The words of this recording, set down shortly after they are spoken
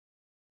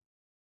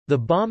The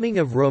bombing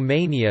of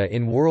Romania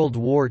in World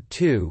War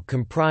II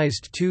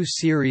comprised two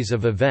series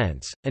of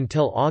events,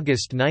 until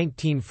August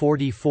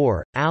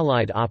 1944,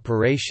 Allied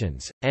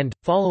operations, and,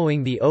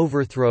 following the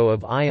overthrow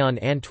of Ion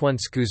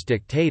Antonescu's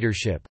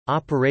dictatorship,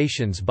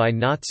 operations by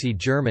Nazi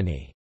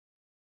Germany.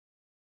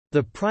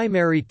 The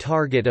primary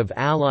target of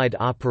Allied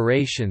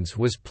operations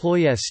was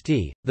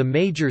Ploiesti, the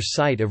major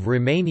site of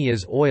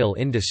Romania's oil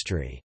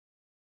industry.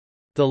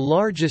 The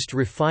largest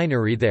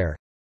refinery there,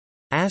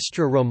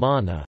 Astra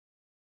Romana,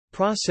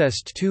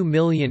 processed 2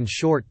 million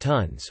short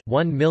tons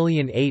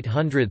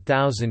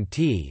 1,800,000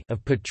 t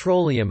of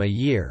petroleum a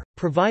year,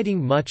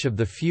 providing much of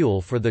the fuel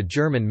for the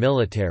German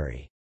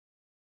military.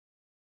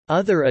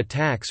 Other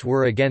attacks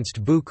were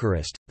against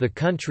Bucharest, the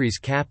country's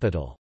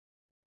capital.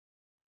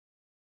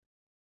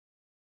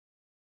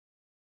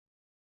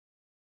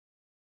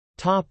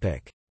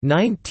 Topic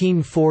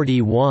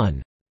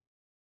 1941.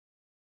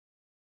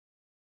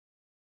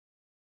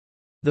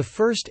 The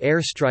first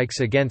airstrikes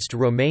against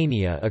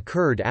Romania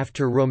occurred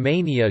after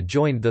Romania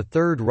joined the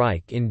Third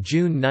Reich in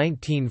June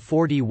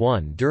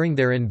 1941 during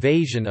their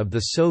invasion of the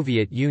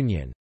Soviet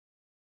Union.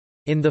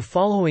 In the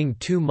following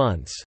 2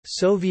 months,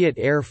 Soviet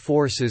air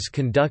forces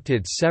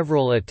conducted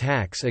several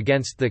attacks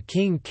against the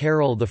King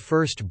Carol I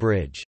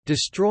Bridge,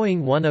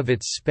 destroying one of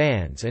its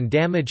spans and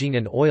damaging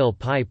an oil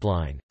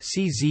pipeline,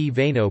 CZ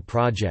Vano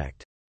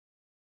project.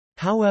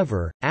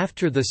 However,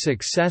 after the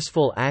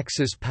successful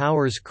Axis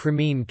powers'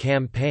 Crimean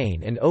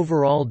campaign and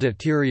overall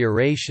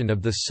deterioration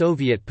of the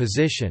Soviet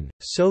position,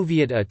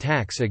 Soviet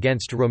attacks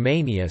against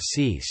Romania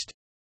ceased.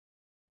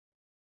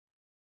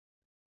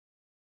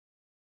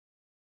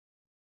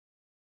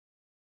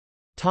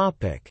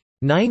 Topic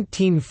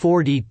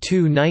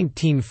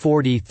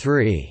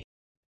 1942–1943.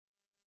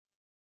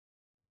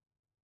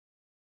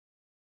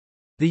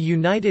 The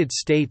United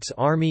States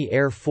Army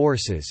Air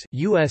Forces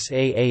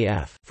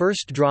 (USAAF)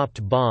 first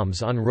dropped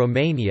bombs on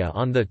Romania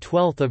on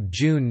 12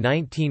 June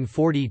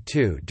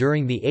 1942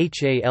 during the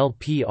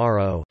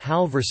HALPRO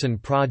Halverson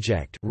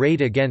Project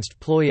raid against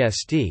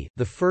Ploiesti,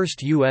 the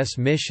first U.S.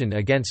 mission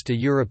against a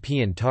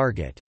European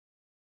target.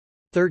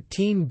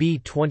 13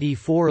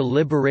 B-24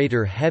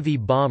 Liberator heavy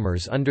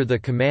bombers under the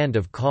command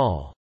of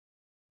Col.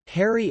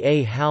 Harry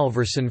A.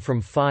 Halverson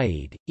from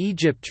Fayed,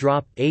 Egypt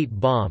dropped 8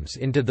 bombs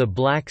into the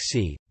Black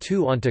Sea,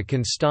 2 onto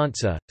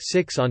Constanța,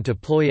 6 onto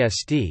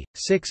Ploiesti,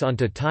 6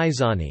 onto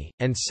Tizani,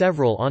 and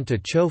several onto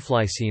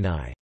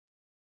Chofliceni.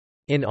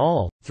 In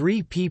all,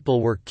 3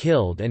 people were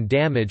killed and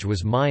damage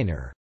was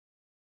minor.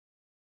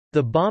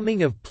 The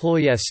bombing of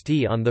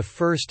Ploiesti on 1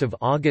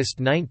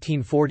 August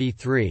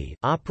 1943,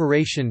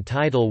 Operation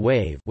Tidal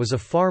Wave, was a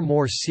far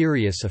more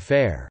serious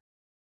affair.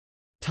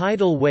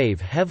 Tidal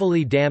wave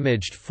heavily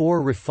damaged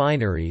 4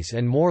 refineries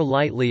and more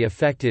lightly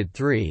affected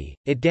 3.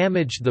 It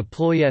damaged the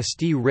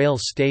Ploiesti rail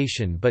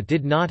station but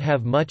did not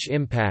have much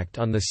impact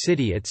on the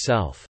city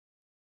itself.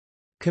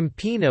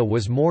 Campina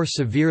was more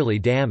severely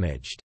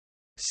damaged.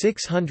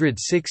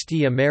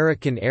 660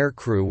 American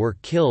aircrew were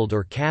killed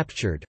or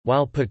captured,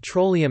 while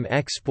petroleum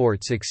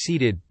exports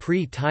exceeded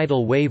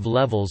pre-tidal wave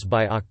levels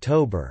by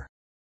October.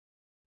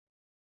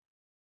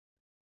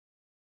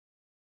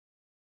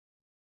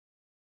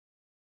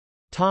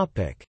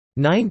 Topic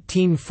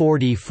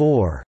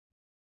 1944.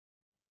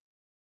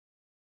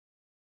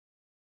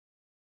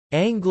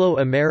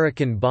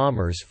 Anglo-American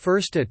bombers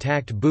first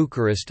attacked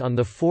Bucharest on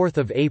 4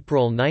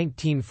 April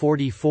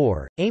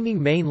 1944,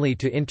 aiming mainly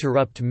to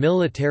interrupt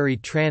military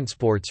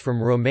transports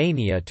from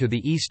Romania to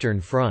the Eastern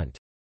Front.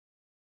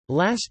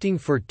 Lasting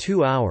for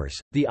 2 hours,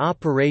 the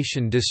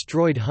operation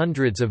destroyed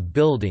hundreds of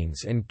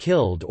buildings and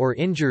killed or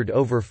injured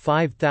over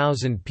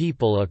 5,000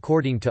 people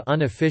according to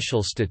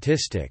unofficial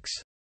statistics.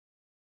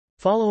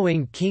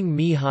 Following King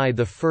Mihai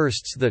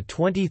I's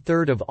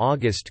 23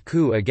 August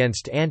coup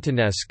against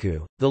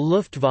Antonescu, the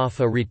Luftwaffe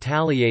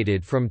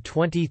retaliated from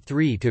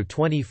 23 to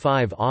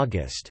 25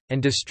 August,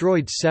 and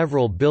destroyed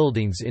several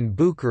buildings in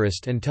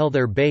Bucharest until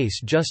their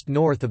base just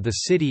north of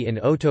the city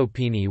in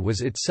Otopeni was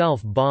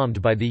itself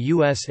bombed by the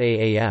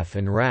USAAF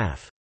and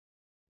RAF.